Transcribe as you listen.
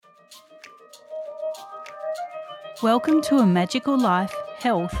Welcome to A Magical Life,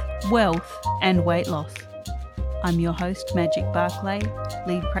 Health, Wealth and Weight Loss. I'm your host, Magic Barclay,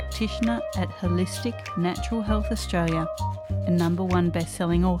 lead practitioner at Holistic Natural Health Australia and #1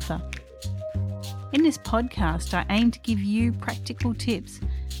 best-selling author. In this podcast, I aim to give you practical tips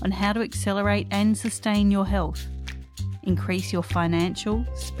on how to accelerate and sustain your health, increase your financial,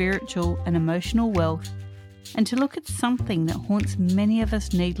 spiritual and emotional wealth, and to look at something that haunts many of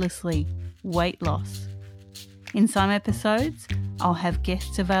us needlessly, weight loss. In some episodes, I'll have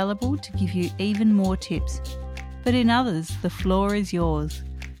guests available to give you even more tips, but in others, the floor is yours.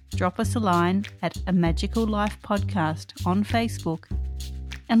 Drop us a line at A Magical Life Podcast on Facebook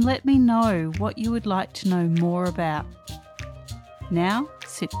and let me know what you would like to know more about. Now,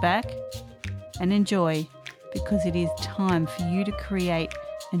 sit back and enjoy, because it is time for you to create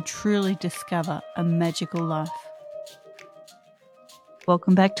and truly discover a magical life.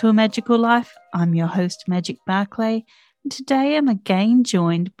 Welcome back to A Magical Life. I'm your host, Magic Barclay, and today I'm again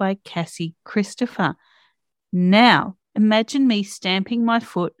joined by Cassie Christopher. Now, imagine me stamping my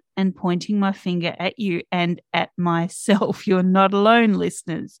foot and pointing my finger at you and at myself. You're not alone,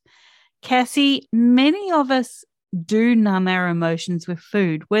 listeners. Cassie, many of us do numb our emotions with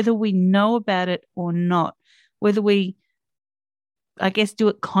food, whether we know about it or not, whether we, do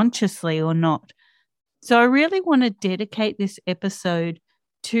it consciously or not. So I really want to dedicate this episode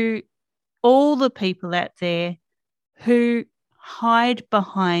to all the people out there who hide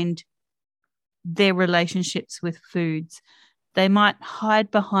behind their relationships with foods. They might hide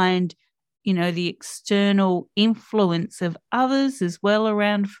behind, the external influence of others as well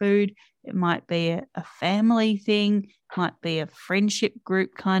around food. It might be a family thing, it might be a friendship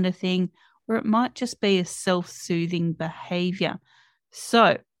group kind of thing, or it might just be a self-soothing behavior.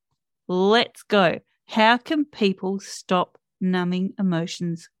 So let's go. How can people stop numbing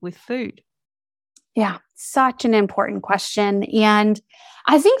emotions with food? Yeah, such an important question. And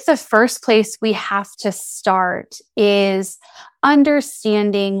I think the first place we have to start is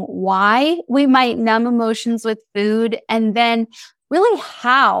understanding why we might numb emotions with food, and then really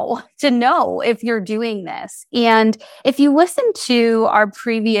how to know if you're doing this. And if you listen to our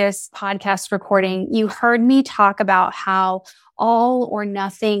previous podcast recording, you heard me talk about how all or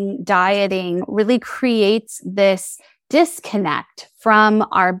nothing dieting really creates this disconnect from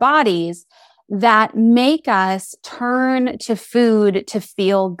our bodies that make us turn to food to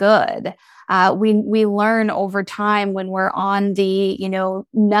feel good. We learn over time when we're on the,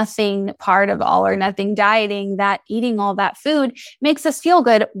 nothing part of all or nothing dieting, that eating all that food makes us feel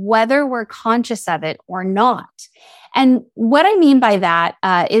good, whether we're conscious of it or not. And what I mean by that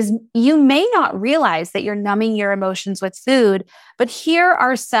is you may not realize that you're numbing your emotions with food, but here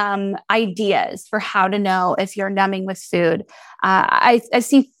are some ideas for how to know if you're numbing with food. I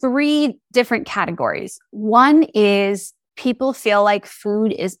see 3 different categories. One is people feel like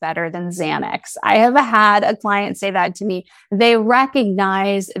food is better than Xanax. I have had a client say that to me. They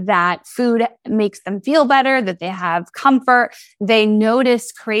recognize that food makes them feel better, that they have comfort. They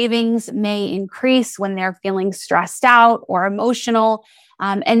notice cravings may increase when they're feeling stressed out or emotional.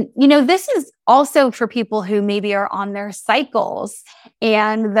 This is also for people who maybe are on their cycles,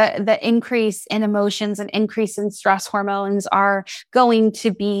 and the increase in emotions and increase in stress hormones are going to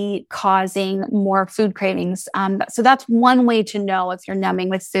be causing more food cravings. So that's one way to know if you're numbing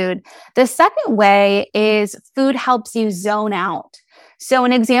with food. The second way is food helps you zone out. So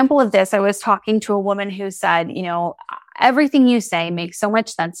an example of this, I was talking to a woman who said, everything you say makes so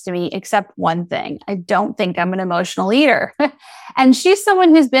much sense to me, except one thing. I don't think I'm an emotional eater. And she's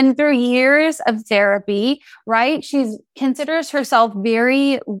someone who's been through years of therapy, right? She considers herself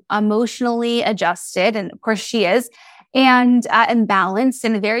very emotionally adjusted. And of course she is, and balanced,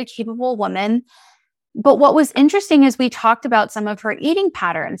 and a very capable woman. But what was interesting is we talked about some of her eating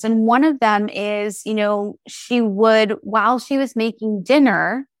patterns. And one of them is, she would, while she was making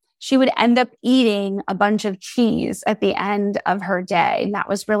dinner, she would end up eating a bunch of cheese at the end of her day. And that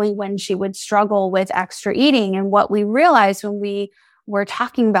was really when she would struggle with extra eating. And what we realized when we were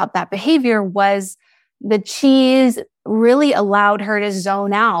talking about that behavior was the cheese really allowed her to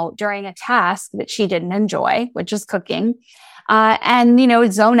zone out during a task that she didn't enjoy, which is cooking,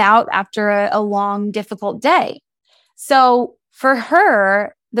 and zone out after a long, difficult day. So for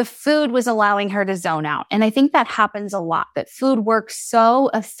her, the food was allowing her to zone out. And I think that happens a lot, that food works so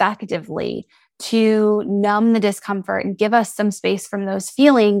effectively to numb the discomfort and give us some space from those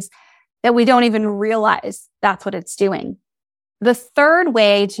feelings that we don't even realize that's what it's doing. The third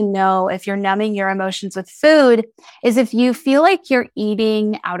way to know if you're numbing your emotions with food is if you feel like you're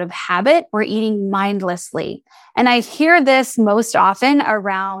eating out of habit or eating mindlessly. And I hear this most often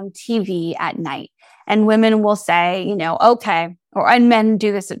around TV at night. And women will say, okay, and men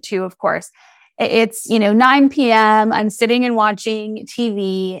do this too, of course. It's, 9 p.m. I'm sitting and watching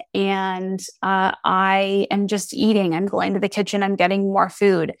TV and I am just eating. I'm going to the kitchen. I'm getting more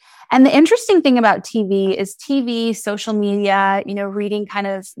food. And the interesting thing about TV is TV, social media, reading kind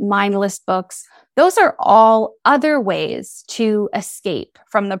of mindless books. Those are all other ways to escape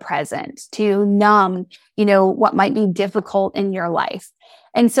from the present, to numb, what might be difficult in your life.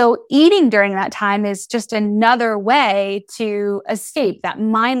 And so eating during that time is just another way to escape. That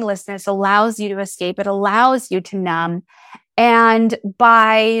mindlessness allows you to escape. It allows you to numb. And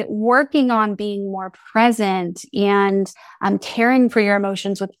by working on being more present and caring for your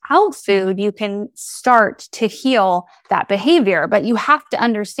emotions without food, you can start to heal that behavior. But you have to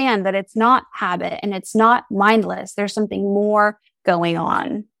understand that it's not habit and it's not mindless. There's something more going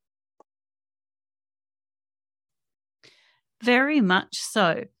on. Very much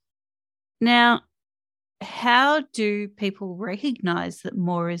so. Now, how do people recognize that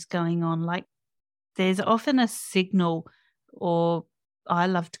more is going on? Like, there's often a signal, or I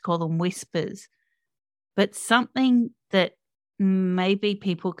love to call them whispers, but something that maybe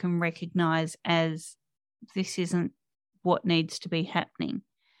people can recognize as this isn't what needs to be happening.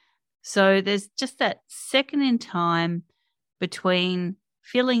 So there's just that second in time between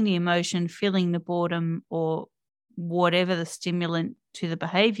feeling the emotion, feeling the boredom, or whatever the stimulant to the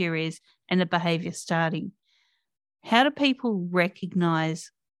behavior is, and the behavior starting. How do people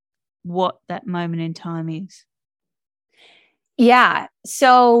recognize what that moment in time is? Yeah.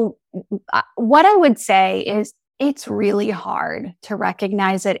 So what I would say is it's really hard to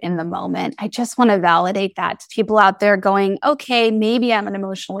recognize it in the moment. I just want to validate that to people out there going, okay, maybe I'm an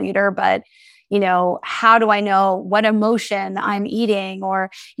emotional eater, but how do I know what emotion I'm eating,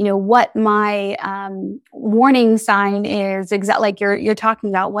 or, what my warning sign is? Exactly like you're talking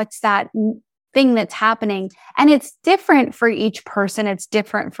about. What's that thing that's happening? And it's different for each person. It's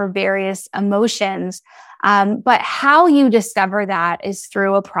different for various emotions. But how you discover that is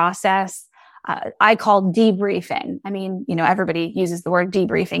through a process I call debriefing. I mean, everybody uses the word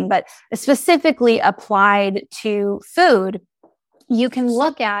debriefing, but specifically applied to food. You can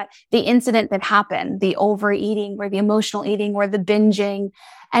look at the incident that happened, the overeating or the emotional eating or the binging,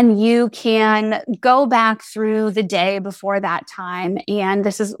 and you can go back through the day before that time. And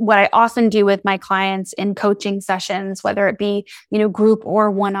this is what I often do with my clients in coaching sessions, whether it be, group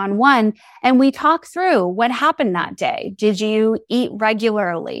or one-on-one. And we talk through what happened that day. Did you eat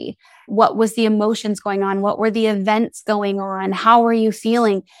regularly? What was the emotions going on? What were the events going on? How were you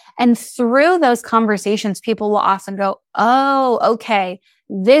feeling? And through those conversations, people will often go, oh, okay,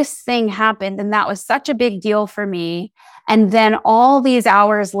 this thing happened. And that was such a big deal for me. And then all these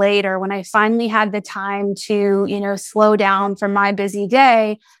hours later, when I finally had the time to, slow down from my busy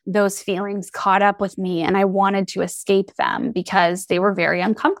day, those feelings caught up with me and I wanted to escape them because they were very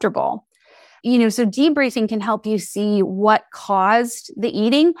uncomfortable. So debriefing can help you see what caused the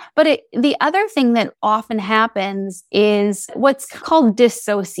eating. But the other thing that often happens is what's called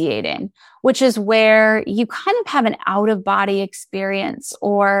dissociating, which is where you kind of have an out-of-body experience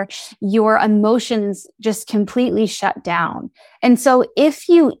or your emotions just completely shut down. And so if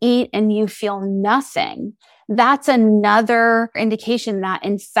you eat and you feel nothing, that's another indication that,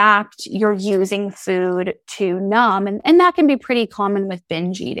 in fact, you're using food to numb. And that can be pretty common with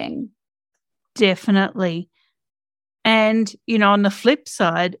binge eating. Definitely. And, on the flip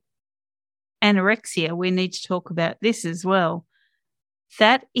side, anorexia, we need to talk about this as well.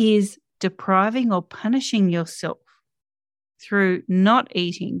 That is depriving or punishing yourself through not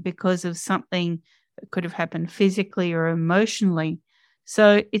eating because of something that could have happened physically or emotionally.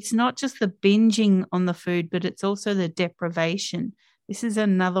 So it's not just the binging on the food, but it's also the deprivation. This is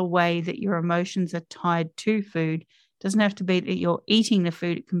another way that your emotions are tied to food. It doesn't have to be that you're eating the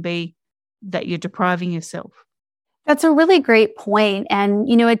food. It can be that you're depriving yourself. That's a really great point. And,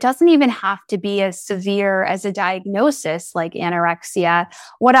 it doesn't even have to be as severe as a diagnosis like anorexia.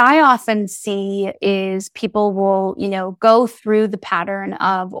 What I often see is people will, go through the pattern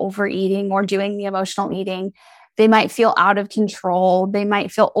of overeating or doing the emotional eating. They might feel out of control. They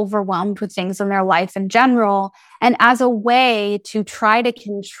might feel overwhelmed with things in their life in general. And as a way to try to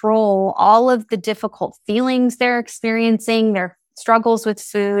control all of the difficult feelings they're experiencing, their struggles with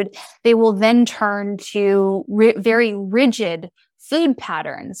food, they will then turn to very rigid food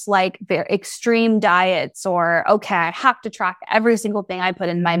patterns, like their extreme diets, or, okay, I have to track every single thing I put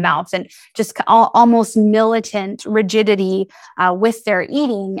in my mouth, and just almost militant rigidity with their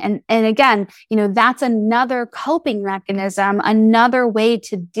eating. And again, that's another coping mechanism, another way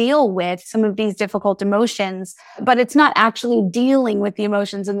to deal with some of these difficult emotions, but it's not actually dealing with the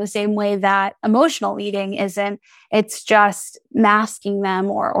emotions in the same way that emotional eating isn't. It's just masking them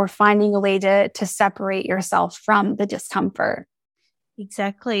or finding a way to separate yourself from the discomfort.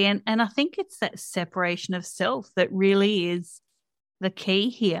 Exactly. And I think it's that separation of self that really is the key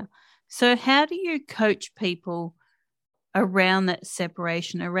here. So how do you coach people around that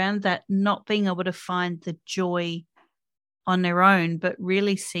separation, around that not being able to find the joy on their own, but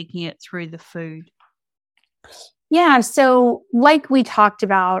really seeking it through the food? Yeah. So like we talked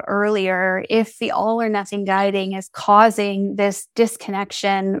about earlier, if the all or nothing dieting is causing this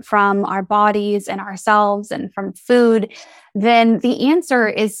disconnection from our bodies and ourselves and from food, then the answer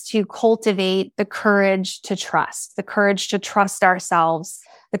is to cultivate the courage to trust, the courage to trust ourselves,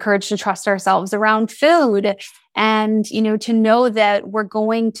 the courage to trust ourselves around food. And, to know that we're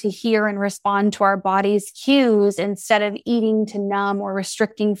going to hear and respond to our body's cues instead of eating to numb or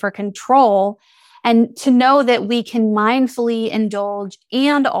restricting for control. And to know that we can mindfully indulge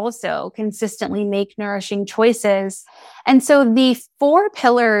and also consistently make nourishing choices. And so the 4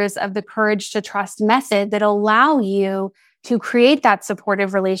 pillars of the Courage to Trust method that allow you to create that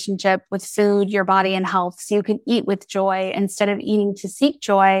supportive relationship with food, your body, and health, so you can eat with joy instead of eating to seek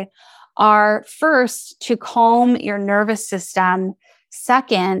joy, are first, to calm your nervous system.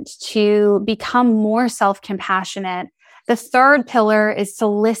 Second, to become more self-compassionate. The 3rd pillar is to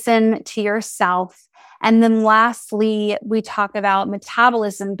listen to yourself. And then lastly, we talk about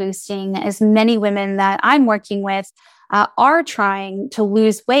metabolism boosting, as many women that I'm working with are trying to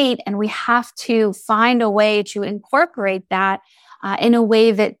lose weight. And we have to find a way to incorporate that in a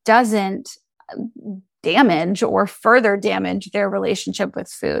way that doesn't damage or further damage their relationship with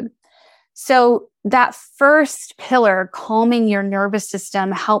food. So that first pillar, calming your nervous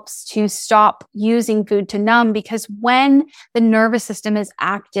system, helps to stop using food to numb, because when the nervous system is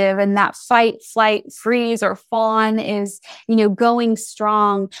active and that fight, flight, freeze, or fawn is, going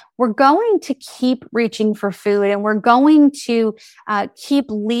strong, we're going to keep reaching for food, and we're going to keep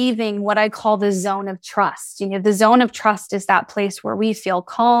leaving what I call the zone of trust. The zone of trust is that place where we feel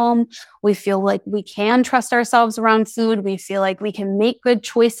calm. We feel like we can trust ourselves around food. We feel like we can make good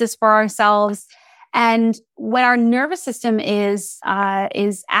choices for ourselves. And when our nervous system is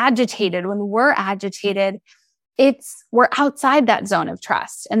agitated, when we're agitated, we're outside that zone of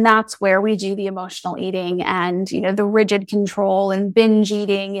trust. And that's where we do the emotional eating and, the rigid control and binge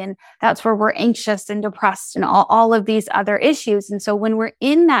eating. And that's where we're anxious and depressed and all of these other issues. And so when we're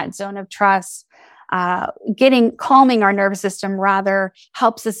in that zone of trust, calming our nervous system rather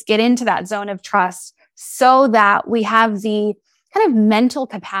helps us get into that zone of trust, so that we have the kind of mental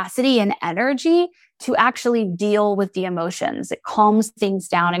capacity and energy to actually deal with the emotions. It calms things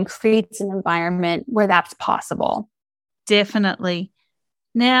down and creates an environment where that's possible. Definitely.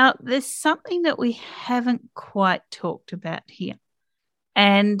 Now, there's something that we haven't quite talked about here.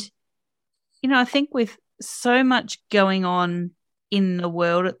 And, I think with so much going on in the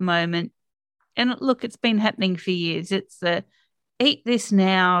world at the moment, and look, it's been happening for years. It's the eat this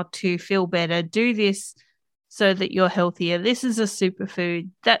now to feel better, do this so that you're healthier. This is a superfood.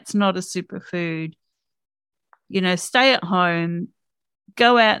 That's not a superfood. Stay at home,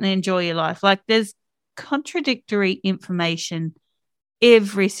 go out and enjoy your life. Like, there's contradictory information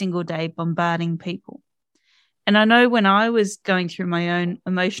every single day bombarding people. And I know when I was going through my own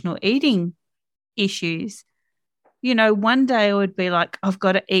emotional eating issues, one day I would be like, I've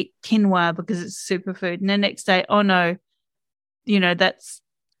got to eat quinoa because it's superfood. And the next day, oh no, that's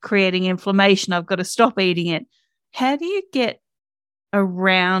creating inflammation. I've got to stop eating it. How do you get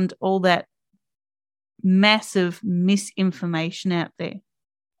around all that massive misinformation out there?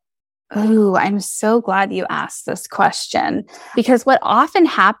 Oh, I'm so glad you asked this question, because what often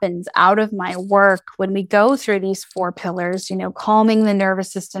happens out of my work when we go through these 4 pillars, calming the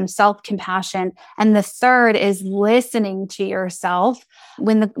nervous system, self-compassion, and the 3rd is listening to yourself.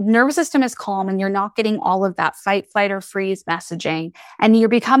 When the nervous system is calm and you're not getting all of that fight, flight, or freeze messaging, and you're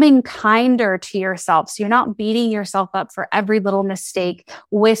becoming kinder to yourself, so you're not beating yourself up for every little mistake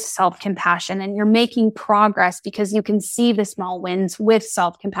with self-compassion, and you're making progress because you can see the small wins with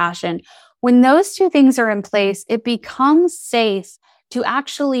self-compassion. When those 2 things are in place, it becomes safe to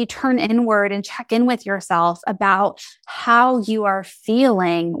actually turn inward and check in with yourself about how you are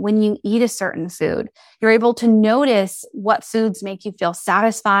feeling when you eat a certain food. You're able to notice what foods make you feel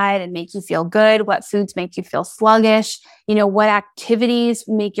satisfied and make you feel good, what foods make you feel sluggish, what activities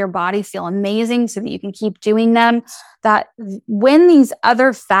make your body feel amazing so that you can keep doing them. That when these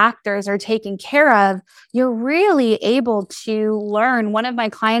other factors are taken care of, you're really able to learn. One of my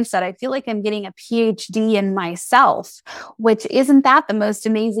clients said, I feel like I'm getting a PhD in myself, which isn't that the most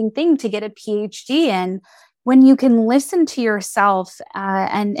amazing thing to get a PhD in? When you can listen to yourself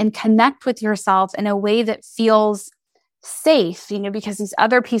and connect with yourself in a way that feels safe, because these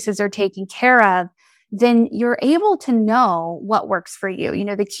other pieces are taken care of, then you're able to know what works for you.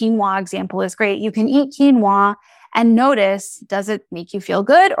 The quinoa example is great. You can eat quinoa and notice, does it make you feel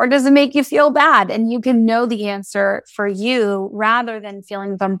good or does it make you feel bad? And you can know the answer for you rather than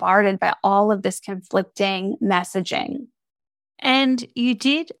feeling bombarded by all of this conflicting messaging. And you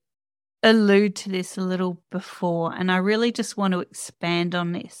did allude to this a little before, and I really just want to expand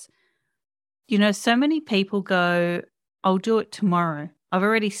on this. So many people go, I'll do it tomorrow. I've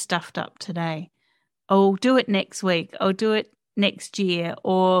already stuffed up today. I'll do it next week. I'll do it next year.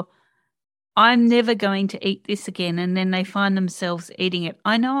 Or I'm never going to eat this again. And then they find themselves eating it.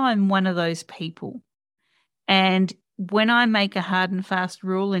 I know I'm one of those people. And when I make a hard and fast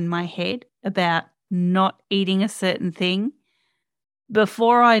rule in my head about not eating a certain thing,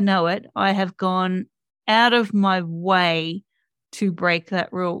 before I know it, I have gone out of my way to break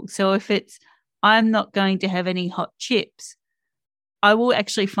that rule. So if it's, I'm not going to have any hot chips, I will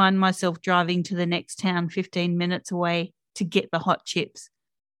actually find myself driving to the next town 15 minutes away to get the hot chips.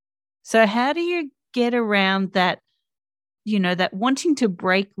 So how do you get around that, that wanting to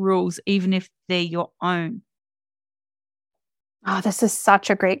break rules, even if they're your own? Oh, this is such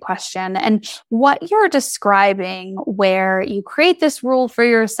a great question. And what you're describing, where you create this rule for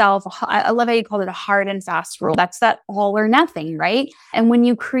yourself, I love how you called it a hard and fast rule. That's that all or nothing, right? And when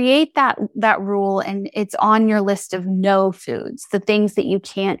you create that rule and it's on your list of no foods, the things that you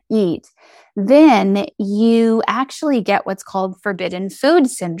can't eat, then you actually get what's called forbidden food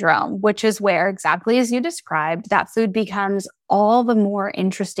syndrome, which is where, exactly as you described, that food becomes all the more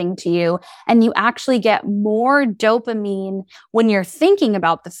interesting to you. And you actually get more dopamine when you're thinking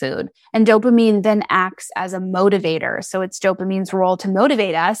about the food. And dopamine then acts as a motivator. So it's dopamine's role to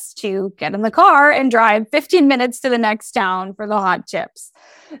motivate us to get in the car and drive 15 minutes to the next town for the hot chips.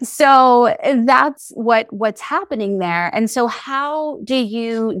 So that's what's happening there. And so how do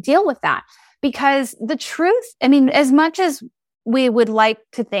you deal with that? Because the truth, as much as we would like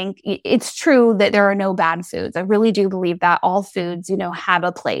to think, it's true that there are no bad foods. I really do believe that all foods, have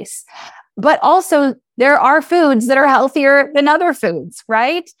a place. But also there are foods that are healthier than other foods,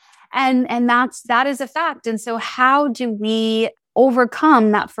 right? And that is a fact. And so how do we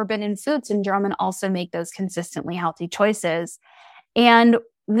overcome that forbidden food syndrome and also make those consistently healthy choices? And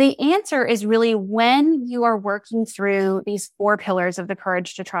the answer is really when you are working through these 4 pillars of the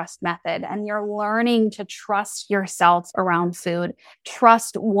Courage to Trust method and you're learning to trust yourself around food,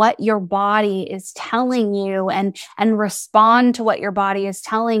 trust what your body is telling you and respond to what your body is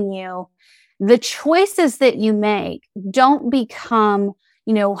telling you. The choices that you make don't become,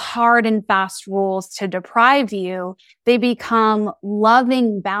 hard and fast rules to deprive you. They become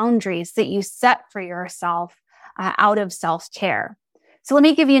loving boundaries that you set for yourself out of self-care. So let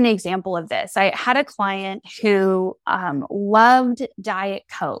me give you an example of this. I had a client who loved Diet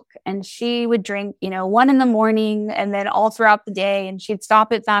Coke, and she would drink, 1 in.the.morning and then all throughout the day. And she'd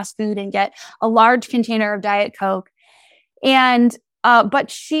stop at fast food and get a large container of Diet Coke. And but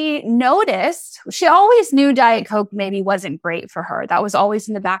she noticed, she always knew Diet Coke maybe wasn't great for her. That was always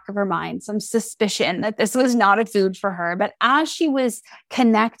in the back of her mind, some suspicion that this was not a food for her. But as she was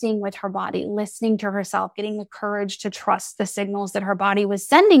connecting with her body, listening to herself, getting the courage to trust the signals that her body was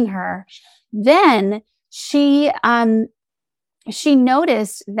sending her, then she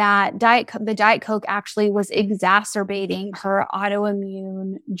noticed that the Diet Coke actually was exacerbating her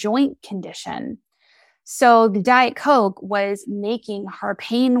autoimmune joint condition. So the Diet Coke was making her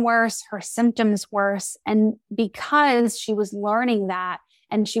pain worse, her symptoms worse. And because she was learning that,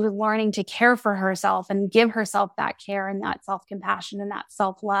 and she was learning to care for herself and give herself that care and that self-compassion and that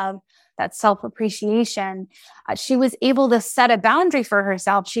self-love, that self-appreciation, she was able to set a boundary for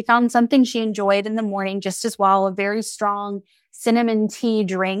herself. She found something she enjoyed in the morning just as well, a very strong cinnamon tea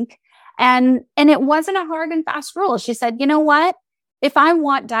drink. And it wasn't a hard and fast rule. She said, you know what? If I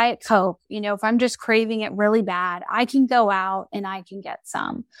want Diet Coke, if I'm just craving it really bad, I can go out and I can get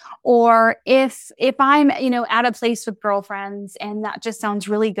some. Or if I'm, at a place with girlfriends and that just sounds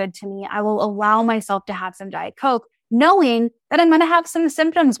really good to me, I will allow myself to have some Diet Coke knowing that I'm going to have some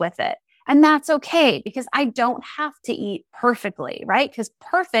symptoms with it. And that's okay because I don't have to eat perfectly, right? Because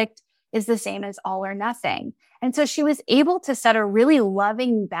perfect is the same as all or nothing. And so she was able to set a really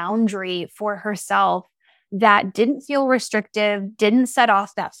loving boundary for herself that didn't feel restrictive, didn't set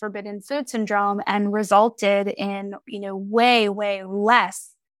off that forbidden food syndrome, and resulted in, way, way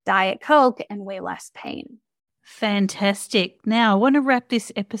less Diet Coke and way less pain. Fantastic. Now, I want to wrap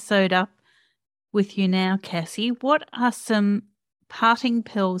this episode up with you now, Cassie. What are some parting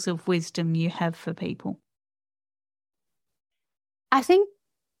pearls of wisdom you have for people? I think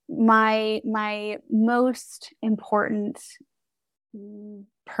my most important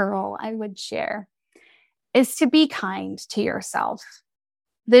pearl I would share is to be kind to yourself.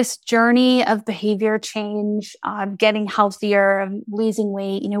 This journey of behavior change, of getting healthier, of losing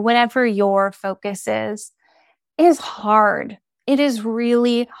weight, whatever your focus is hard. It is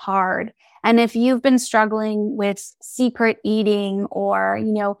really hard. And if you've been struggling with secret eating or,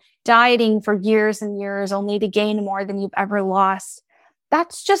 dieting for years and years only to gain more than you've ever lost,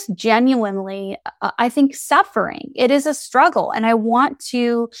 that's just genuinely, I think, suffering. It is a struggle. And I want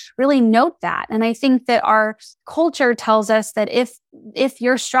to really note that. And I think that our culture tells us that if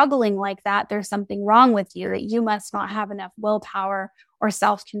you're struggling like that, there's something wrong with you, that you must not have enough willpower or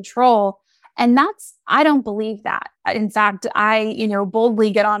self-control. And I don't believe that. In fact, I,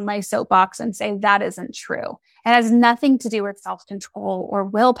 boldly get on my soapbox and say that isn't true. It has nothing to do with self-control or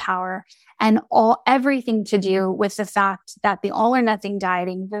willpower, and everything to do with the fact that the all or nothing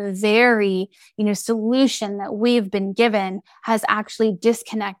dieting, the very, solution that we've been given, has actually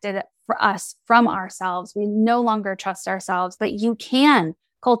disconnected for us from ourselves. We no longer trust ourselves, but you can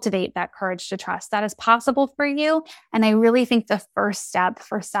cultivate that courage to trust. That is possible for you. And I really think the first step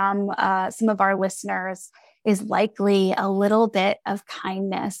for some of our listeners is likely a little bit of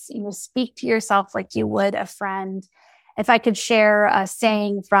kindness. Speak to yourself like you would a friend. If I could share a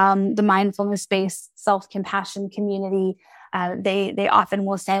saying from the mindfulness-based self-compassion community, they often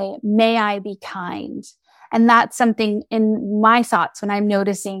will say, "May I be kind." And that's something in my thoughts when I'm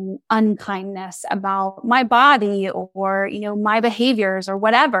noticing unkindness about my body or, my behaviors or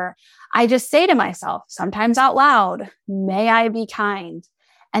whatever. I just say to myself, sometimes out loud, "May I be kind."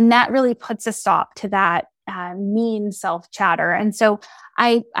 And that really puts a stop to that mean self-chatter. And so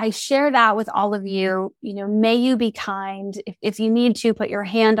I share that with all of you. May you be kind. If you need to, put your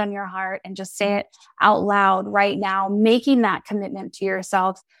hand on your heart and just say it out loud right now, making that commitment to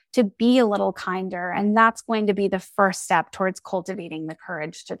yourself to be a little kinder. And that's going to be the first step towards cultivating the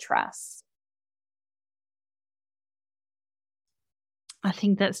courage to trust. I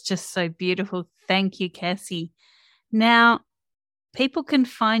think that's just so beautiful. Thank you, Cassie. Now, people can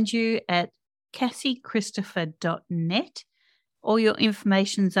find you at cassiechristopher.net. All your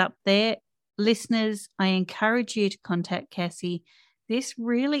information's up there. Listeners, I encourage you to contact Cassie. This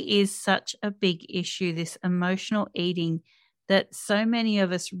really is such a big issue, this emotional eating, that so many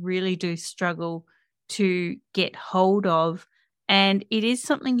of us really do struggle to get hold of. And it is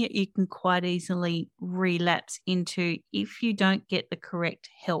something that you can quite easily relapse into if you don't get the correct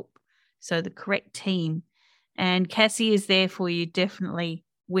help, so the correct team. And Cassie is there for you definitely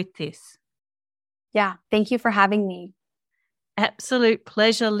with this. Yeah, thank you for having me. Absolute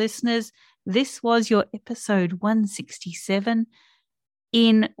pleasure, listeners. This was your episode 167.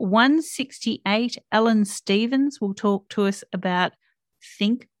 In 168, Ellen Stevens will talk to us about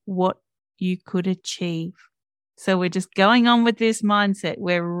think what you could achieve. So we're just going on with this mindset.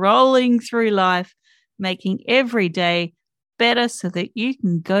 We're rolling through life, making every day better so that you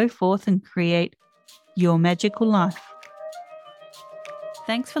can go forth and create your magical life.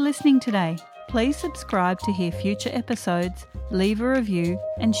 Thanks for listening today. Please subscribe to hear future episodes, leave a review,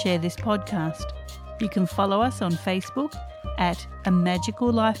 and share this podcast. You can follow us on Facebook at A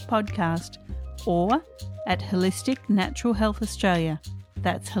Magical Life Podcast or at Holistic Natural Health Australia.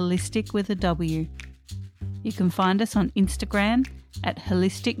 That's holistic with a W. You can find us on Instagram at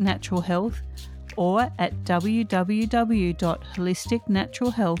Holistic Natural Health or at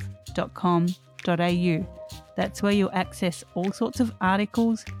www.holisticnaturalhealth.com.au. That's where you'll access all sorts of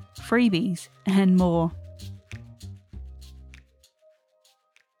articles, freebies, and more.